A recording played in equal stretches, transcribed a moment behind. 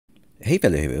Hey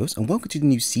fellow heroes, and welcome to the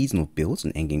new season of builds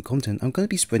and endgame content I'm going to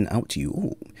be spreading out to you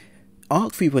all.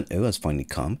 Arc 3.0 has finally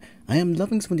come. I am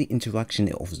loving some of the interaction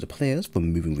it offers the players,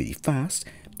 from moving really fast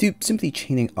to simply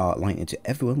chaining Arc Lightning into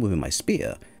everyone within my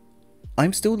spear.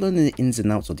 I'm still learning the ins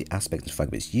and outs of the aspects and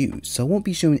fragments used, so I won't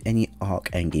be showing any Arc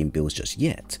endgame builds just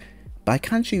yet, but I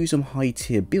can show you some high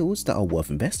tier builds that are worth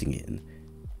investing in.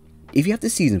 If you have the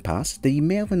season pass, then you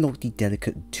may have unlocked the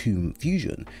delicate Tomb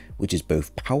Fusion, which is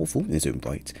both powerful in its own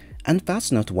right and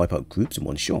fast enough to wipe out groups in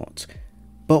one shot.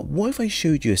 But what if I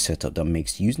showed you a setup that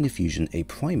makes using the fusion a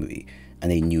primary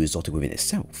and a new exotic within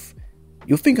itself?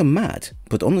 You'll think I'm mad,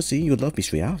 but honestly you'll love me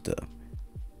straight after.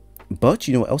 But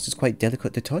you know what else is quite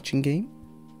delicate to touch in game?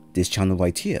 This channel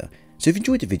right here. So if you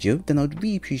enjoyed the video, then I'd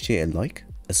really appreciate a like,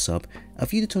 a sub, and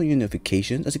for you to turn on your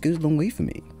notifications, as it goes a long way for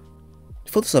me.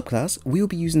 For the subclass, we will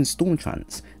be using Storm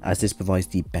Trance, as this provides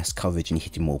the best coverage in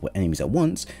hitting multiple enemies at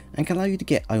once and can allow you to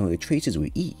get ionic traces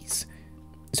with ease.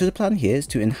 So the plan here is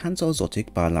to enhance our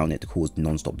exotic by allowing it to cause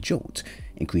non-stop jolt,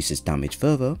 increases damage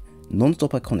further,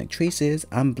 non-stop iconic traces,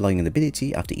 and blinding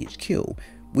ability after each kill,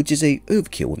 which is a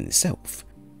overkill within itself.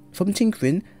 From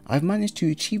tinkering, I've managed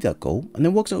to achieve that goal, and it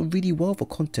works out really well for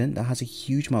content that has a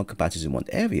huge amount of combatants in one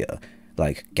area,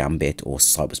 like Gambit or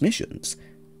Cyber's missions.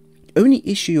 Only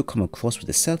issue you'll come across with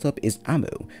the setup is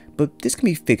ammo, but this can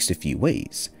be fixed a few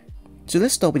ways. So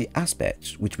let's start with the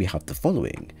aspects, which we have the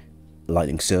following.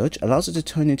 Lightning Surge allows us to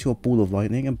turn into a ball of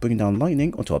lightning and bring down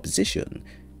lightning onto our position.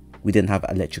 We then have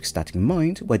Electric Static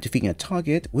Mind, where defeating a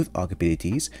target with arc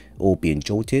abilities or being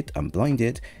jolted and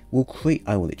blinded will create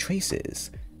ionic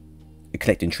traces.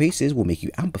 Collecting traces will make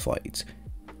you amplified.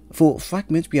 For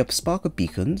Fragments, we have Spark of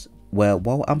Beacons, where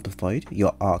while amplified,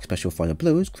 your arc special final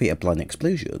blows create a blind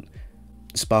explosion.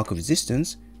 Spark of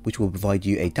Resistance, which will provide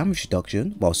you a damage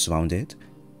reduction while surrounded.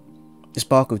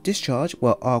 Spark of Discharge,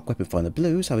 where arc weapon final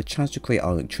blows have a chance to create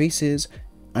ionic traces.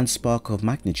 And Spark of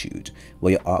Magnitude,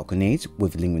 where your arc grenades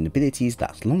with lingering abilities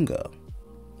last longer.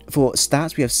 For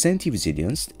stats, we have 70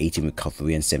 Resilience, 18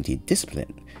 Recovery, and 70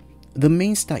 Discipline. The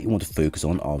main stat you want to focus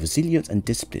on are Resilience and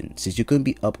Discipline, since you're going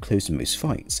to be up close in most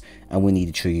fights and will need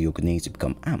to trigger your grenades to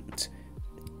become amped.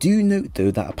 Do note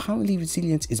though that apparently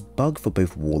Resilience is bugged for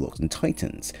both Warlocks and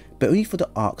Titans, but only for the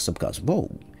Arc subclass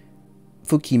role.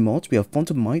 For key mods, we have Font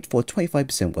of Might for a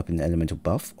 25% weapon elemental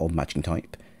buff of matching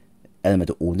type,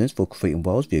 Elemental Ordnance for creating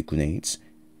wells via grenades,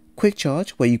 Quick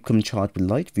Charge where you become charged with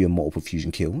light via multiple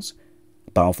fusion kills,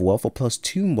 Bountiful Well for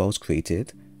 +2 wells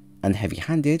created, and Heavy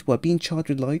Handed where being charged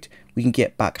with light we can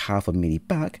get back half a melee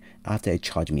back after a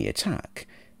charge melee attack.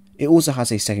 It also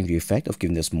has a secondary effect of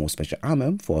giving us more special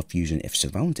ammo for our fusion if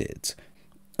surrounded.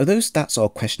 Although stats are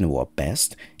questionable at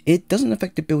best, it doesn't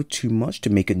affect the build too much to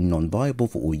make it non-viable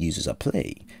for all users at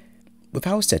play. With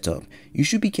our setup, you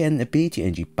should be getting ability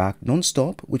energy back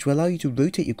non-stop, which will allow you to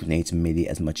rotate your grenades and melee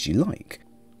as much as you like.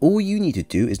 All you need to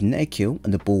do is net a kill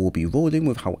and the ball will be rolling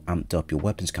with how amped up your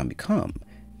weapons can become.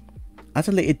 At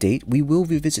a later date, we will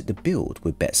revisit the build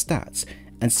with better stats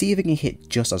and see if it can hit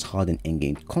just as hard in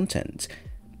in-game content,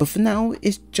 but for now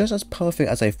it's just as perfect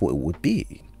as I thought it would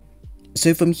be.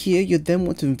 So from here you then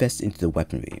want to invest into the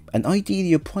weaponry, and ideally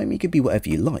your primary can be whatever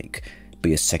you like, but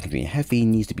your secondary and heavy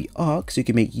needs to be arc so you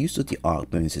can make use of the arc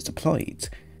bonuses applied.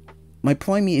 My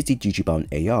primary is the duty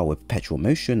bound AR with perpetual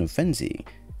motion and frenzy,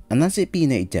 and as it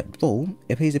being a adept role,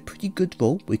 it plays a pretty good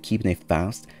role with keeping a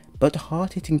fast but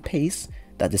hard hitting pace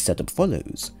that the setup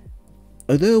follows.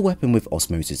 Although a weapon with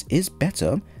osmosis is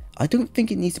better, I don't think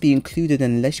it needs to be included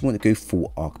unless you want to go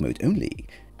full arc mode only.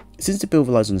 Since the build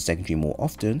relies on the secondary more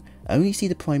often, I only see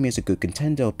the primary as a good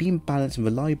contender of being balanced and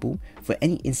reliable for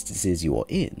any instances you are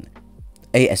in.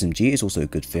 A SMG is also a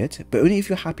good fit, but only if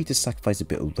you're happy to sacrifice a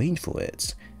bit of range for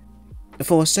it.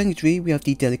 For our secondary, we have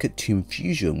the delicate Tomb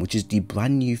Fusion, which is the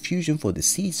brand new fusion for the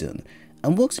season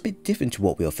and works a bit different to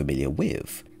what we are familiar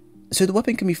with. So the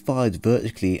weapon can be fired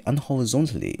vertically and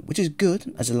horizontally, which is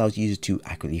good as it allows users to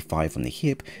accurately fire from the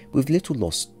hip with little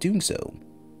loss doing so.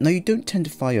 Now you don't tend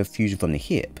to fire a fusion from the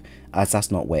hip, as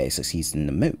that's not where it succeeds in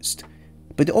the most,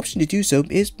 but the option to do so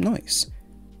is nice.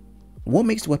 What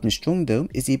makes the weapon strong though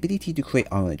is the ability to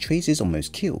create ionic traces on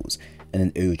most kills, and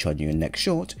then overcharging your next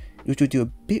shot, which will do a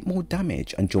bit more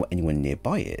damage and draw anyone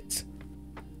nearby it.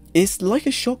 It's like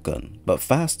a shotgun, but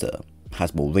faster,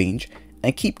 has more range,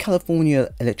 and keep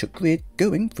California Electric Grid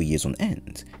going for years on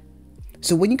end.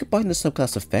 So when you combine the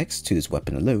subclass effects to this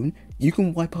weapon alone, you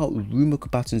can wipe out room of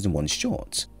combatants in one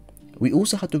shot. We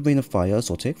also have the Rain of Fire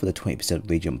exotic for the 20%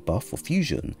 radiant buff for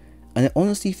fusion, and it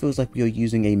honestly feels like we are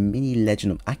using a mini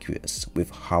Legend of Accuracy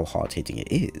with how hard hitting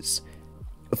it is.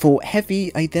 For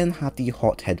heavy, I then have the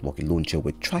Hot Head rocket launcher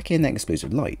with tracking and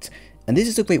explosive light, And this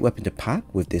is a great weapon to pack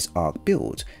with this arc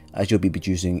build, as you'll be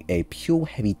producing a pure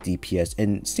heavy DPS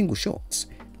in single shots.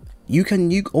 You can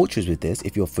nuke ultras with this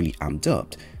if you're fully amped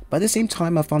up, but at the same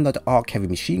time I found that the arc heavy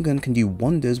machine gun can do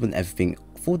wonders when everything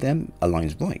for them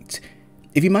aligns right.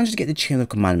 If you manage to get the chain of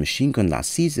command machine gun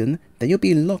last season, then you'll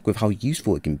be in luck with how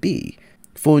useful it can be.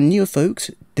 For newer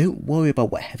folks, don't worry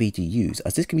about what heavy to use,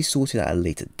 as this can be sorted at a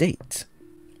later date.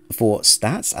 For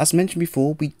stats, as mentioned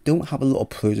before, we don't have a lot of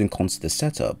pros and cons to the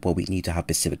setup, but we need to have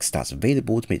specific stats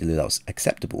available to make the loadouts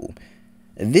acceptable.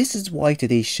 This is why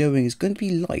today's showing is going to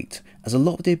be light, as a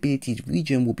lot of the abilities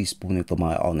region will be spawning from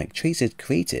my Ionic traces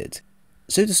created.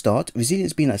 So to start,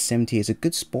 resilience being at 70 is a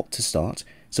good spot to start,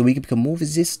 so we can become more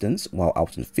resistant while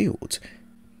out in the field.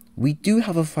 We do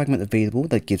have a fragment available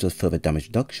that gives us further damage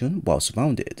reduction while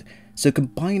surrounded, so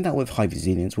combining that with high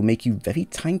resilience will make you very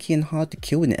tanky and hard to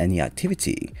kill in any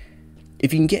activity.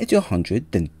 If you can get it to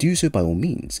 100, then do so by all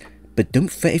means, but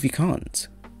don't fret if you can't.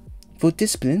 For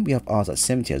discipline, we have ours at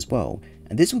 70 as well,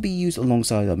 and this will be used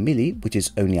alongside our melee, which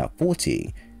is only at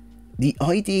 40. The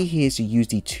idea here is to use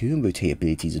the 2 and rotate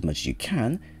abilities as much as you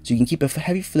can, so you can keep a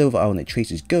heavy flow of Ionic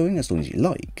traces going as long as you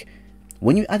like.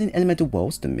 When you add in elemental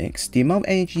wells to the mix, the amount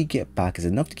of energy you get back is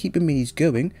enough to keep your melees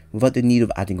going without the need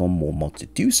of adding on more mods to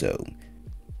do so.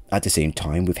 At the same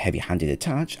time, with heavy-handed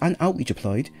attached and outreach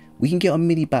applied, we can get our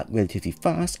melee back relatively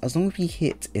fast as long as we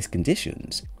hit its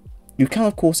conditions. You can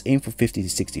of course aim for 50 to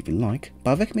 60 if you like,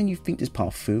 but I recommend you think this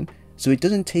path through so it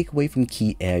doesn't take away from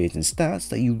key areas and stats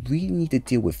that you really need to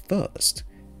deal with first.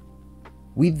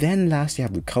 We then lastly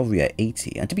have recovery at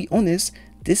 80, and to be honest,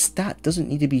 this stat doesn't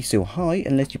need to be so high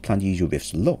unless you plan to use your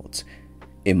rifts a lot.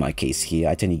 In my case here,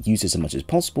 I tend to use this as much as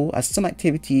possible, as some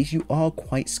activities you are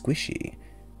quite squishy.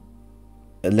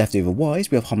 Leftover wise,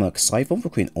 we have Harmonic Siphon for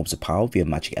creating orbs of power via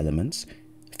magic elements,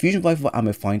 Fusion Rifle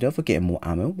Ammo Finder for getting more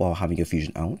ammo while having your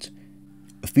fusion out,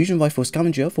 Fusion Rifle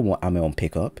Scavenger for more ammo on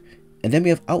pickup, and then we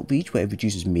have Outreach where it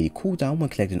reduces melee cooldown when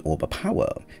collecting orb of power.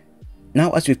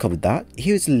 Now as we've covered that,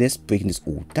 here is the list breaking this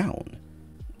all down.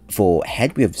 For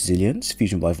head we have Resilience,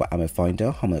 Fusion Rifle Ammo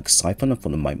Finder, Harmonic Siphon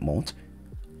and Might mod.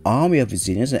 Arm we have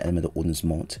Resilience and Elemental Ordnance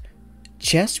mod.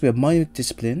 Chest we have Minor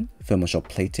Discipline, Thermal Shock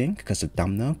Plating, Concussive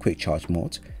Damner, Quick Charge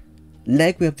mod.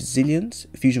 Leg we have Resilience,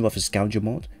 Fusion Rifle Scavenger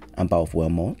mod and Battle of Well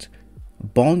mod.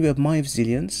 Bond we have Minor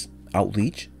Resilience,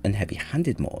 Outreach and Heavy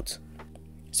Handed mod.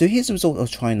 So here's the result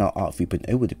of trying out Arc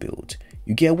 3.0 with the build.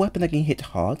 You get a weapon that can hit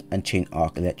hard and chain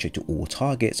arc electric to all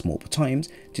targets multiple times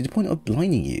to the point of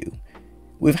blinding you.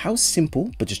 With how simple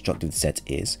but destructive the set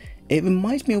is, it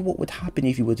reminds me of what would happen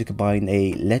if you were to combine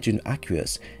a Legend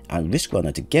Accurus and Risk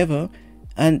Runner together,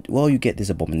 and well, you get this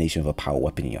abomination of a power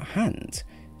weapon in your hand.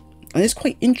 And it's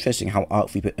quite interesting how Arc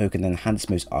 3.0 can enhance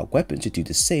most arc weapons to do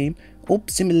the same or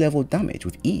similar level of damage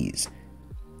with ease.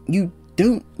 You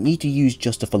don't need to use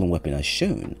just the following weapon as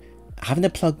shown. Having a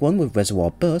plug one with Reservoir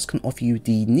Burst can offer you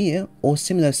the near or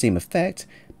similar same effect,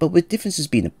 but with differences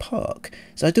being a perk,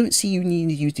 so I don't see you needing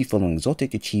to use the following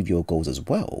exotic to achieve your goals as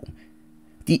well.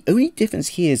 The only difference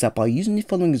here is that by using the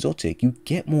following exotic, you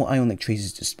get more Ionic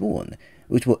traces to spawn,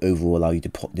 which will overall allow you to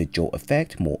pop the Jolt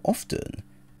effect more often.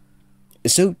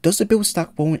 So does the build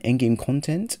stack well in endgame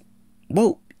content?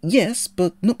 Well, yes,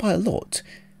 but not by a lot.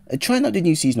 Trying out the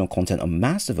new seasonal content on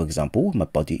Master, for example, with my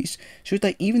buddies, showed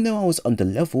that even though I was under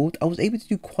leveled, I was able to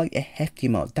do quite a hefty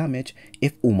amount of damage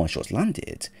if all my shots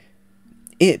landed.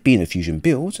 It being a fusion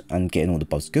build and getting all the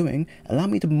buffs going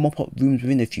allowed me to mop up rooms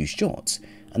within a few shots,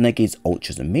 and against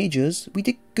ultras and majors we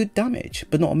did good damage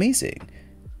but not amazing.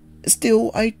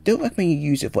 Still, I don't recommend you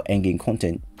use it for endgame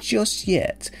content just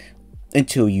yet,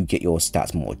 until you get your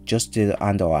stats more adjusted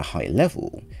and are at a high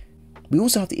level. We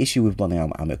also have the issue with running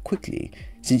out of ammo quickly,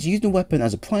 since using the weapon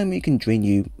as a primary can drain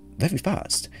you very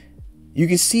fast. You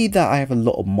can see that I have a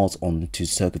lot of mods on to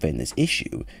circumvent this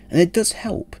issue, and it does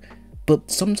help,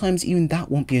 but sometimes even that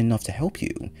won't be enough to help you.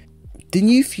 The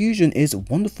new fusion is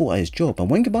wonderful at its job, and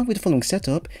when combined with the following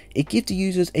setup, it gives the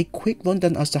users a quick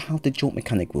rundown as to how the jolt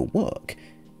mechanic will work.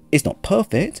 It's not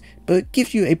perfect, but it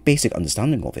gives you a basic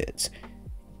understanding of it.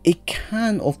 It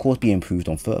can of course be improved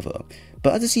on further,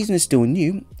 but as the season is still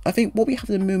new, I think what we have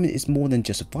at the moment is more than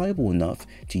justifiable enough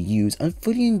to use and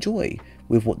fully enjoy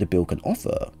with what the build can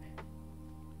offer.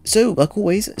 So like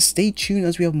always, stay tuned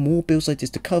as we have more builds like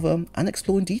this to cover and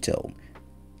explore in detail.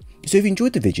 So if you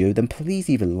enjoyed the video, then please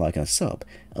leave a like and a sub,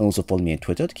 and also follow me on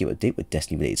Twitter to keep up to date with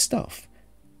Destiny related stuff.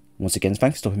 Once again,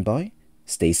 thanks for stopping by,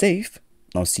 stay safe,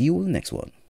 and I'll see you all in the next one.